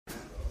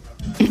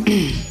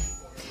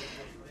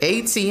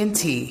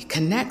AT&T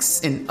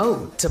connects an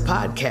ode to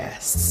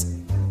podcasts.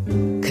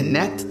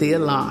 Connect the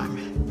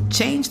alarm.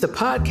 Change the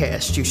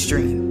podcast you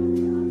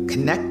stream.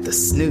 Connect the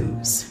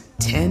snooze.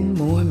 10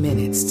 more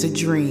minutes to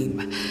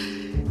dream.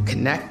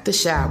 Connect the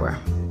shower.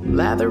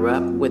 Lather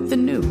up with the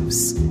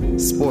news.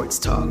 Sports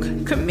talk,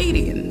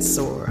 comedians,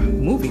 or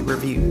movie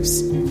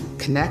reviews.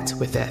 Connect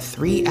with that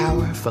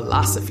 3-hour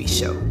philosophy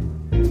show.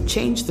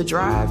 Change the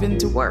drive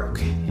into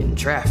work in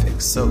traffic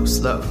so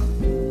slow.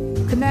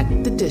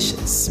 Connect the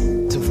dishes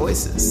to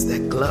voices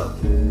that glow.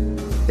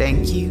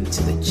 Thank you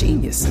to the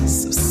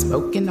geniuses of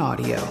spoken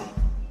audio.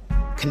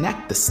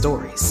 Connect the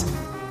stories.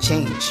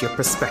 Change your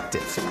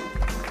perspective.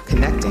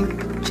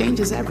 Connecting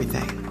changes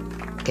everything.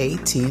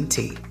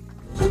 AT&T.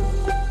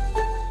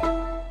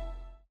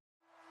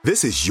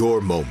 This is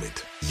your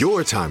moment,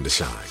 your time to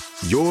shine,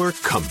 your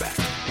comeback.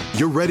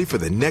 You're ready for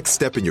the next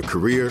step in your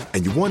career,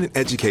 and you want an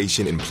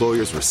education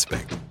employers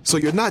respect. So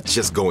you're not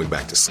just going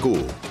back to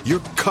school, you're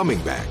coming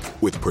back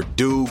with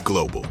Purdue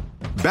Global.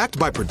 Backed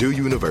by Purdue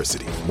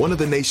University, one of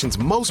the nation's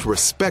most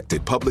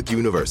respected public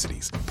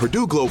universities,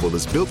 Purdue Global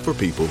is built for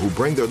people who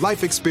bring their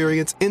life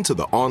experience into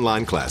the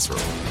online classroom.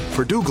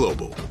 Purdue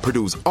Global,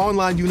 Purdue's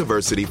online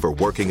university for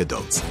working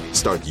adults.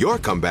 Start your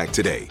comeback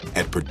today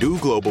at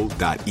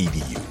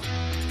purdueglobal.edu.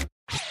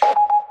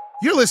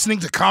 You're listening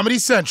to Comedy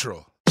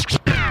Central.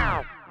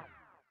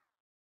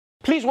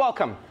 Please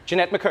welcome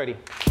Jennette McCurdy.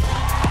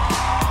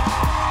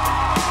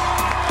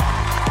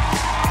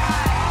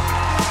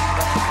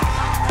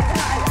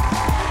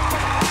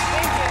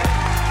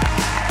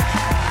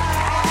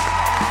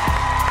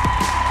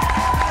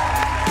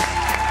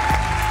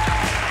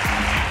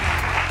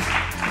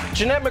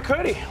 Jennette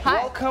McCurdy, Hi.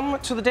 Welcome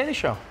to the Daily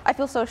Show. I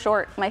feel so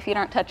short. My feet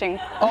aren't touching.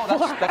 Oh,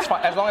 that's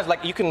fine. As long as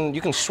you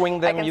can swing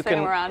them, I can swing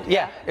them around.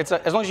 Yeah, it's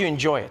as long as you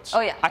enjoy it.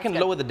 Oh yeah. I can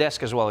lower the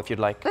desk as well if you'd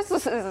like. This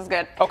is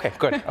good. Okay,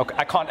 good. Okay,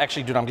 I can't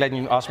actually do it. I'm glad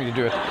you asked me to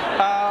do it.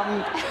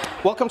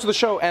 Welcome to the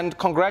show, and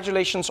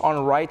congratulations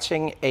on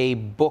writing a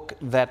book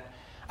that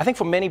I think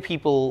for many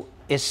people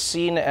is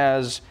seen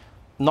as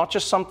not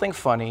just something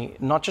funny,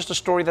 not just a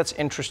story that's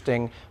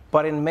interesting,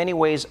 but in many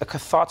ways a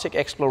cathartic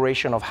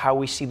exploration of how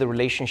we see the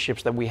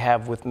relationships that we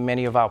have with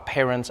many of our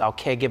parents, our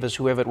caregivers,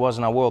 whoever it was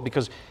in our world.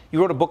 Because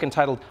you wrote a book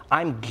entitled,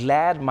 I'm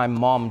Glad My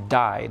Mom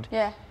Died.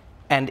 Yeah.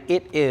 And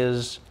it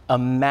is a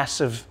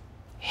massive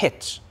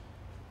hit.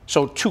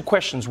 So 2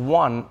 questions.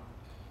 1,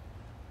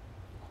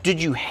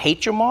 did you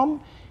hate your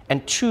mom?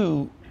 And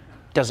 2,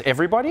 does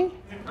everybody?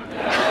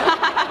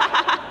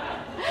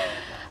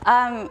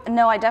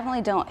 No, I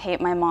definitely don't hate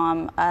my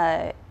mom.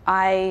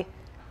 I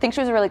think she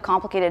was a really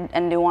complicated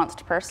and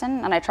nuanced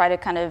person, and I try to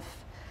kind of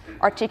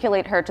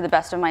articulate her to the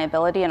best of my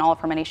ability in all of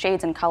her many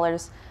shades and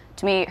colors.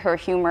 To me, her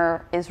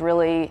humor is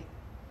really,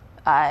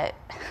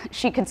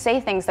 she could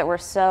say things that were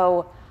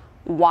so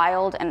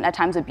wild and at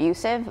times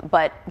abusive,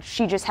 but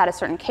she just had a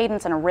certain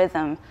cadence and a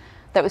rhythm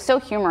that was so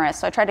humorous,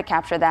 so I tried to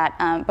capture that,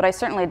 but I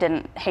certainly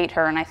didn't hate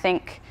her, and I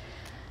think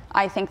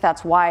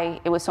that's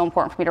why it was so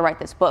important for me to write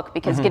this book,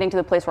 because getting to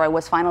the place where I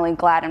was finally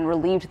glad and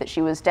relieved that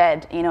she was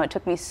dead, it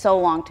took me so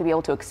long to be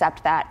able to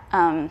accept that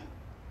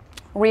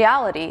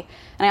reality.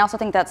 And I also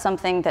think that's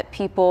something that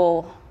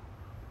people,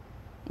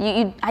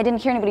 I didn't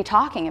hear anybody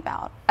talking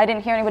about. I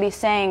didn't hear anybody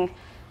saying,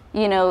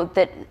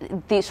 that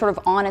the sort of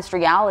honest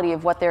reality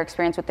of what their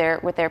experience with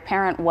their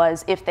parent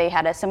was if they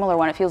had a similar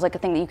one. It feels like a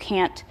thing that you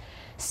can't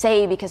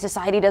say because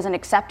society doesn't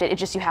accept it. It's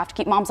just you have to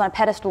keep moms on a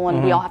pedestal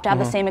and we all have to have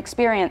the same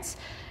experience.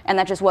 And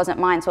that just wasn't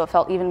mine, so it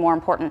felt even more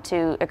important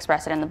to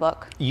express it in the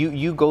book.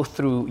 You go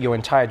through your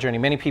entire journey.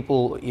 Many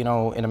people,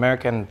 in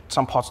America and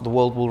some parts of the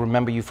world will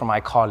remember you from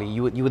iCarly.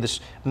 You were this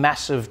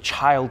massive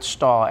child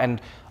star, and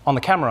on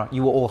the camera,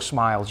 you were all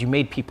smiles. You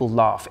made people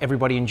laugh.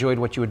 Everybody enjoyed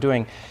what you were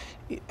doing.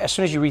 As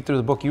soon as you read through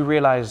the book, you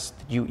realize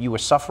you were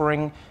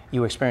suffering, you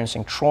were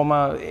experiencing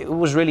trauma. It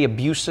was really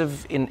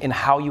abusive in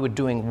how you were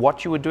doing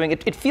what you were doing.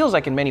 It feels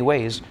like in many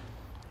ways,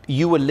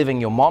 you were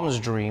living your mom's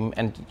dream,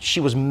 and she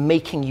was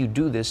making you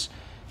do this.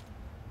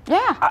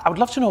 Yeah. I would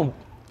love to know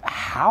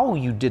how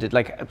you did it.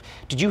 Like,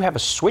 did you have a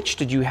switch?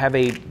 Did you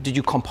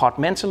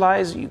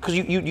compartmentalize? Because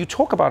you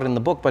talk about it in the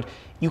book, but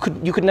you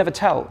could never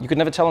tell. You could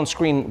never tell on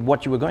screen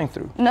what you were going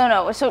through.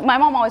 No. So my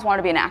mom always wanted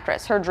to be an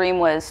actress. Her dream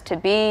was to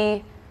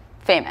be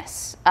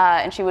famous.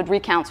 And she would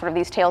recount sort of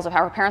these tales of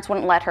how her parents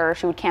wouldn't let her.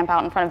 She would camp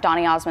out in front of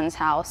Donny Osmond's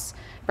house,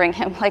 bring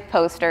him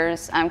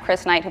posters.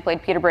 Chris Knight, who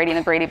played Peter Brady in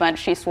the Brady Bunch,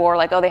 she swore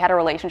they had a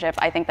relationship.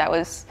 I think that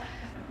was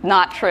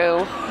not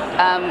true.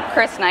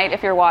 Chris Knight,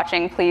 if you're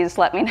watching, please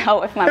let me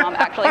know if my mom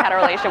actually had a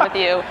relationship with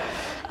you.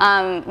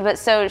 But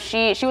so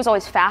she was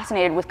always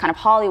fascinated with kind of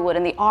Hollywood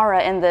and the aura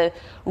and the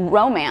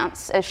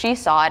romance as she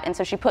saw it. And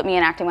so she put me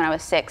in acting when I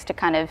was 6 to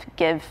kind of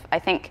give, I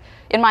think,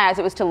 in my eyes,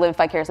 it was to live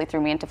vicariously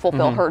through me and to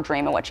fulfill her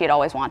dream and what she had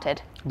always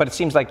wanted. But it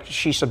seems like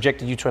she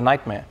subjected you to a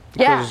nightmare.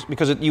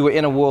 Because you were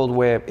in a world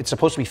where it's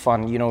supposed to be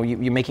fun.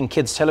 You're making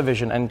kids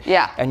television,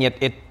 and yet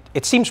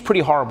it seems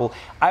pretty horrible.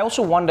 I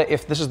also wonder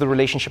if this is the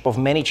relationship of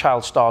many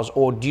child stars,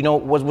 or do you know,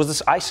 was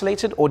this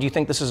isolated, or do you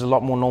think this is a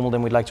lot more normal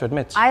than we'd like to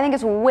admit? I think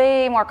it's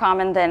way more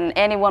common than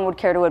anyone would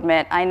care to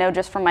admit. I know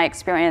just from my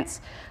experience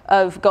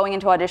of going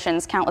into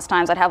auditions countless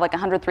times, I'd have like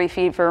 103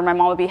 fever, my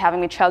mom would be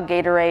having me chug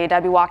Gatorade,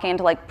 I'd be walking in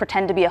to like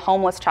pretend to be a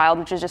homeless child,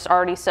 which is just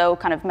already so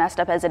kind of messed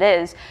up as it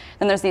is.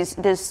 Then there's these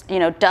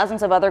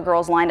dozens of other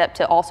girls lined up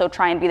to also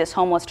try and be this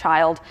homeless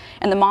child,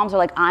 and the moms are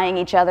like eyeing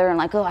each other and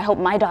like, oh, I hope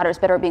my daughter's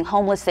better at being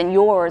homeless than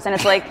yours. And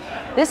it's like,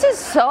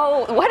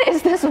 what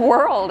is this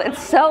world?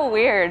 It's so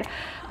weird.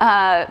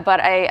 But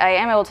I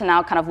am able to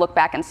now kind of look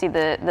back and see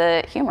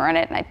the humor in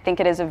it, and I think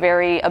it is a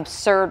very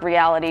absurd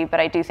reality, but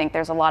I do think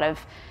there's a lot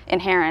of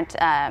inherent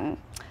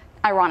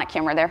ironic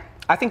humor there.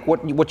 I think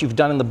what you've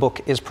done in the book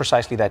is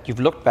precisely that.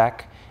 You've looked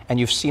back and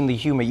you've seen the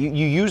humor.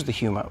 You use the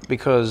humor,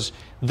 because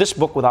this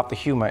book without the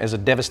humor is a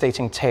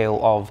devastating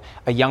tale of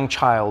a young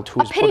child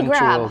who is put into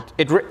a world.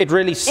 It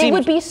really seems. It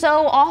would be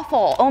so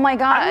awful. Oh my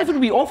God. I don't know if it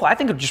would be awful. I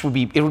think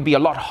it would be a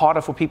lot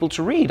harder for people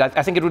to read.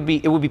 I think it would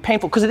be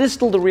painful, because it is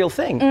still the real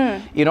thing.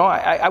 You know,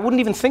 I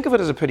wouldn't even think of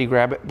it as a pity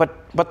grab,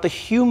 but the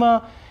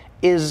humor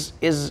is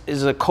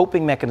a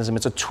coping mechanism.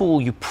 It's a tool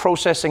you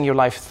processing your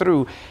life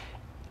through.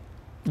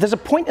 There's a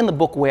point in the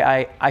book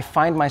where I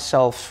find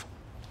myself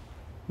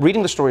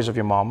reading the stories of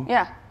your mom,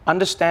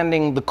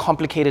 understanding the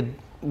complicated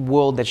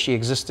world that she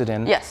existed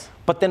in,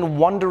 but then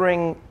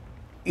wondering,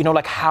 you know,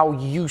 like how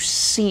you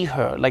see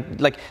her.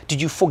 Like,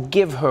 did you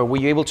forgive her? Were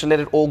you able to let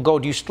it all go?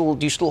 Do you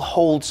still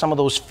hold some of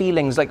those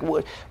feelings? Like,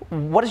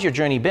 what has your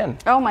journey been?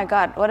 Oh my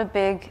God, what a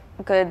big,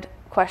 good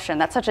question.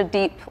 That's such a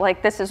deep,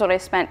 like, this is what I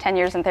spent 10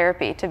 years in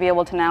therapy to be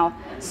able to now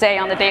say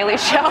on the Daily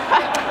Show.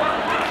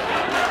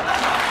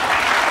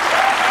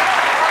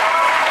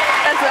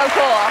 That's so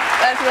cool.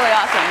 That's really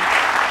awesome.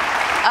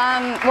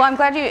 Well, I'm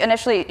glad you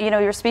initially, you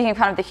were speaking of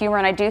kind of the humor,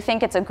 and I do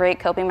think it's a great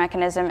coping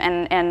mechanism,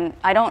 and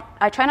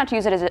I try not to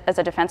use it as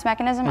a defense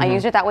mechanism. I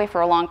used it that way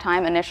for a long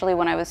time initially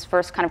when I was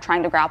first kind of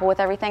trying to grapple with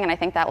everything, and I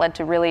think that led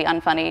to really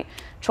unfunny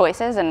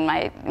choices, and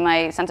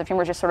my sense of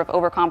humor is just sort of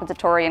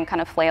overcompensatory and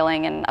kind of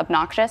flailing and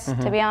obnoxious,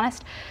 to be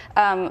honest.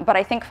 But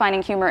I think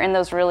finding humor in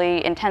those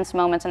really intense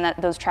moments and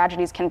that those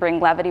tragedies can bring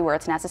levity where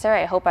it's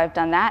necessary. I hope I've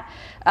done that.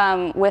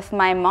 With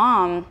my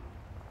mom,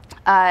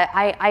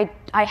 I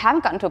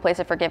haven't gotten to a place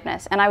of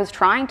forgiveness, and I was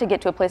trying to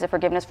get to a place of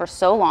forgiveness for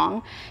so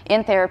long.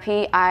 In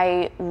therapy,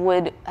 I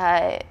would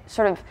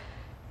sort of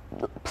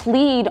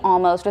plead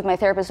almost with my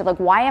therapist of like,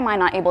 why am I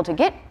not able to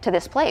get to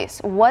this place?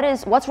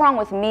 What's wrong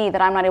with me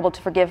that I'm not able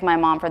to forgive my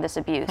mom for this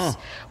abuse?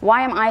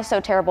 Why am I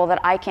so terrible that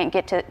I can't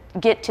get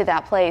to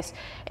that place?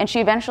 And she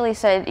eventually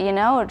said,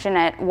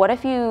 Jennette, what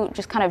if you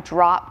just kind of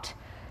dropped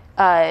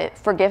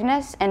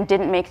forgiveness and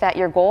didn't make that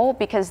your goal,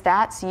 because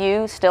that's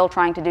you still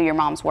trying to do your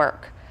mom's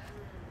work.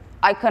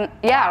 I couldn't,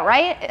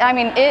 right? I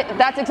mean,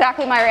 that's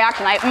exactly my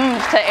reaction. I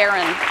to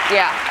Aaron,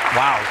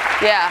 Wow.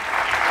 Yeah.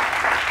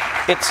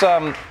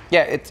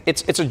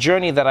 It's a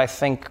journey that I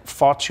think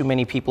far too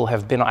many people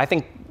have been on. I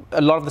think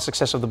a lot of the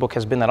success of the book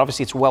has been that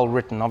obviously it's well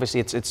written, obviously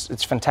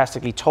it's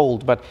fantastically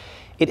told, but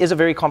it is a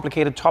very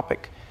complicated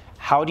topic.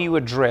 How do you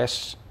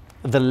address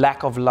the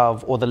lack of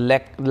love or the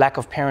lack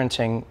of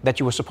parenting that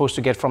you were supposed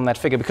to get from that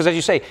figure? Because as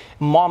you say,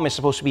 mom is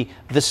supposed to be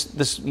this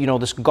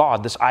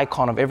god, this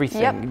icon of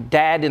everything. Yep.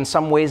 Dad in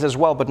some ways as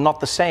well, but not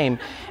the same.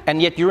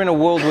 And yet you're in a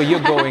world where you're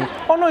going,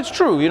 oh no, it's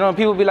true.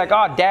 People be like,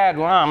 dad,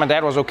 my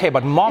dad was okay,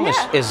 but mom is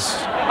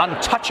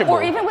untouchable.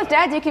 Or even with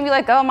dads, you can be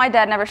like, oh, my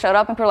dad never showed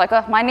up, and people are like,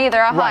 oh, mine neither,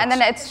 Right. And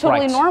then it's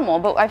totally Right. normal.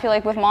 But I feel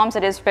like with moms,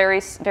 it is very,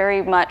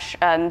 very much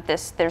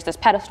there's this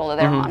pedestal that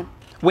they're on.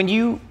 When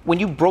you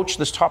broach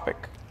this topic,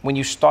 when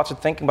you started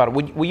thinking about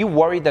it, were you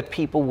worried that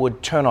people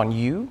would turn on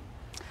you?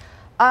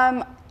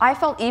 I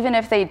felt even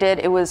if they did,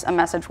 it was a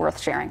message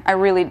worth sharing. I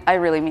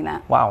really mean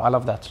that. Wow, I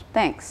love that.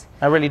 Thanks.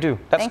 I really do.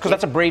 That's because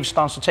that's a brave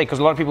stance to take, because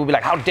a lot of people will be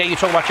like, how dare you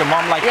talk about your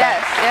mom like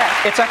that?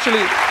 Yes. It's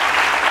actually...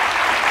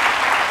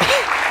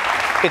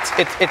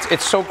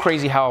 It's so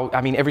crazy how,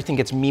 I mean, everything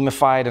gets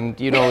memeified, and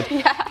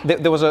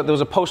there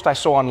was a post I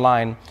saw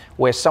online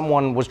where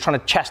someone was trying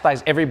to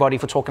chastise everybody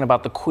for talking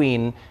about the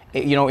Queen,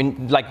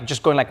 in like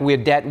just going like, we're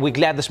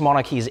glad this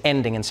monarchy is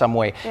ending in some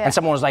way. And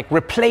someone was like,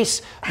 you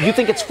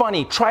think it's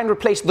funny, try and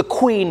replace the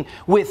Queen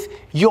with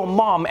your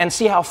mom and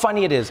see how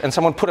funny it is. And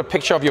someone put a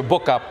picture of your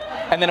book up,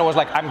 and then it was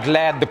like, I'm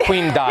glad the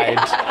Queen died.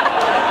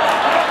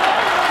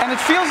 And it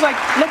feels like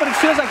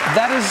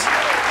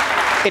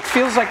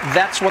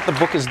that's what the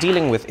book is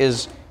dealing with,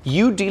 is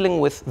you dealing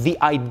with the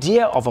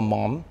idea of a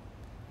mom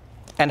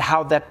and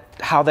how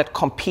that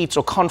competes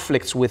or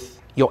conflicts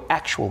with your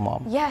actual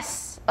mom.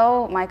 Yes.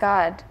 Oh my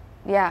God.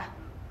 Yeah.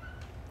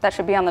 That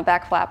should be on the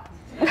back flap.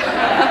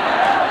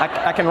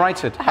 I can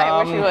write it.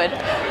 I wish you would.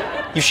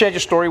 You've shared your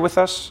story with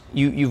us.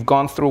 You've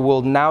gone through a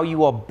world. Now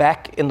you are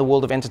back in the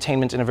world of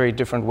entertainment in a very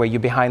different way. You're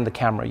behind the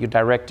camera. You're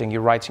directing.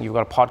 You're writing. You've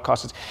got a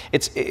podcast.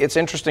 It's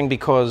interesting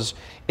because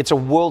it's a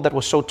world that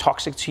was so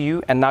toxic to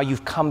you, and now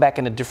you've come back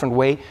in a different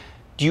way.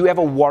 do you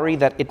ever worry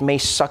that it may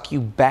suck you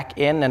back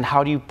in? And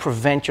how do you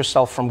prevent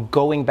yourself from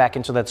going back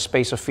into that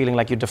space of feeling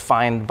like you're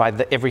defined by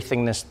the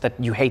everythingness that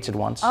you hated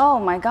once? Oh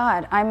my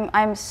God,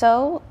 I'm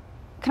so.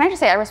 Can I just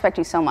say I respect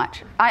you so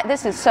much?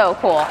 This is so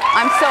cool.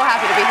 I'm so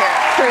happy to be here.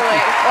 Truly,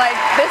 like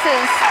this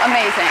is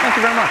amazing. Thank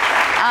you very much.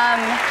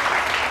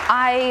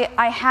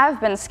 I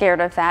have been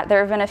scared of that. There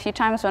have been a few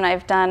times when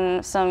I've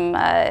done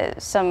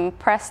some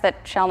press that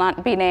shall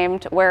not be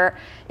named, where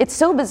it's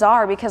so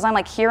bizarre because I'm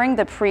like hearing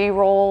the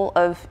pre-roll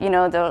of,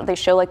 they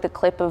show like the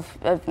clip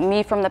of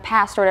me from the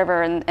past or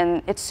whatever,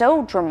 and it's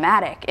so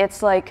dramatic.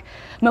 It's like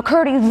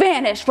McCurdy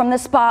vanished from the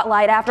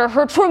spotlight after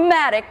her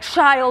traumatic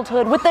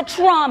childhood with the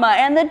trauma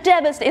and the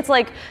devastation. It's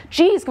like,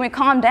 geez, can we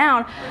calm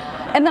down?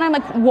 And then I'm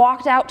like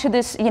walked out to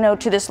this,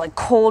 to this like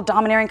cold,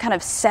 domineering kind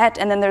of set,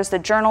 and then there's the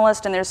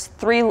journalist, and there's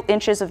 3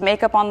 inches of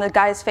makeup on the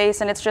guy's face,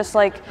 and it's just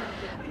like,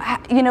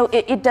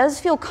 it does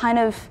feel kind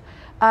of,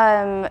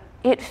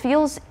 it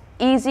feels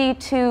easy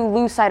to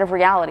lose sight of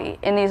reality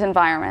in these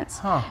environments.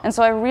 And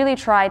so I really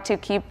try to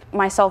keep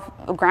myself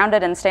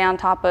grounded and stay on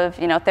top of,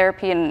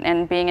 therapy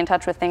and being in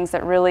touch with things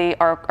that really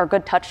are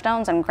good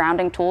touchstones and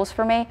grounding tools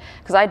for me,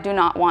 because I do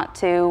not want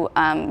to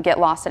get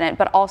lost in it.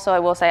 But also I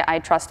will say I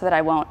trust that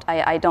I won't.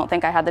 I don't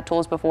think I had the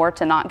tools before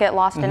to not get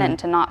lost in it and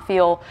to not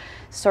feel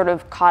sort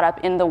of caught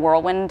up in the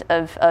whirlwind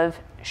of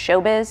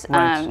showbiz.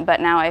 Right. But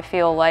now I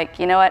feel like,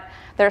 you know what,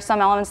 there are some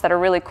elements that are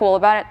really cool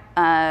about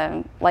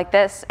it, like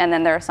this, and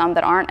then there are some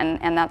that aren't,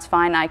 and that's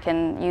fine. I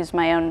can use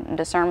my own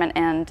discernment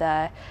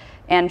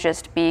and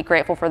just be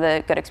grateful for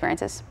the good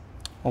experiences.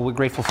 Well, we're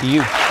grateful for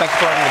you. Thank you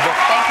for having the book.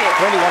 Thank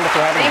you. Really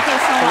wonderful having you. Thank you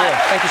so For much. real.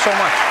 Thank you so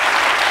much.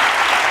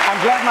 I'm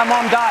Glad My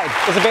Mom Died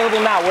is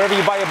available now wherever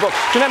you buy your books.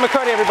 Jennette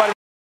McCurdy, everybody.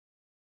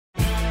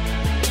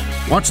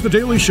 Watch The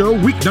Daily Show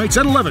weeknights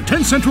at 11,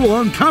 10 Central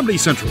on Comedy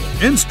Central.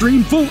 And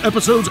stream full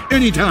episodes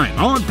anytime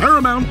on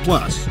Paramount+.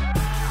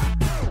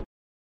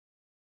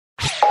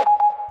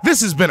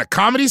 This has been a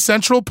Comedy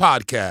Central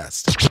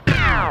podcast.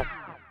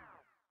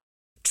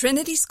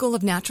 Trinity School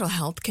of Natural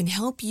Health can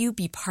help you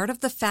be part of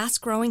the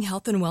fast-growing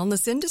health and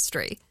wellness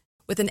industry.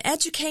 With an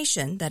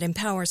education that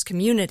empowers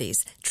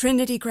communities,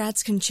 Trinity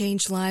grads can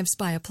change lives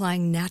by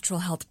applying natural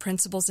health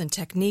principles and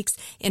techniques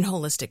in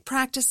holistic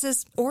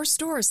practices or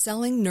stores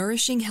selling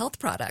nourishing health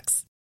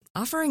products.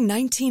 Offering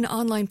 19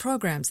 online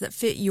programs that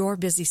fit your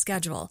busy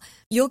schedule,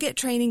 you'll get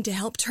training to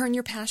help turn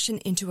your passion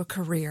into a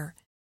career.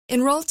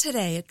 Enroll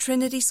today at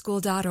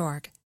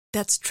trinityschool.org.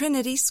 That's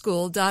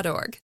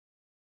trinityschool.org.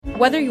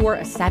 Whether you're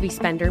a savvy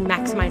spender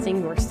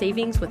maximizing your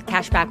savings with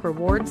cashback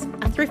rewards,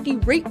 a thrifty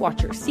rate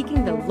watcher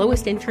seeking the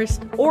lowest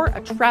interest, or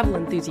a travel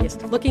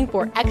enthusiast looking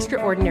for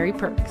extraordinary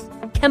perks,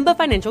 Kemba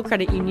Financial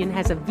Credit Union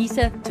has a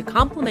visa to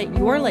complement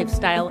your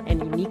lifestyle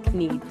and unique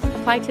needs.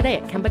 Apply today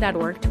at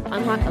Kemba.org to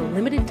unlock a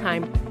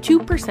limited-time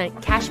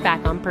 2% cash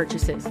back on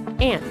purchases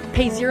and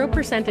pay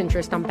 0%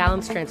 interest on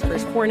balance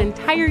transfers for an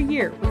entire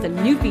year with a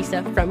new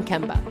visa from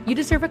Kemba. You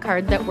deserve a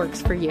card that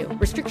works for you.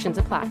 Restrictions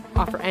apply.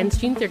 Offer ends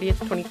June 30th,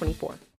 2024.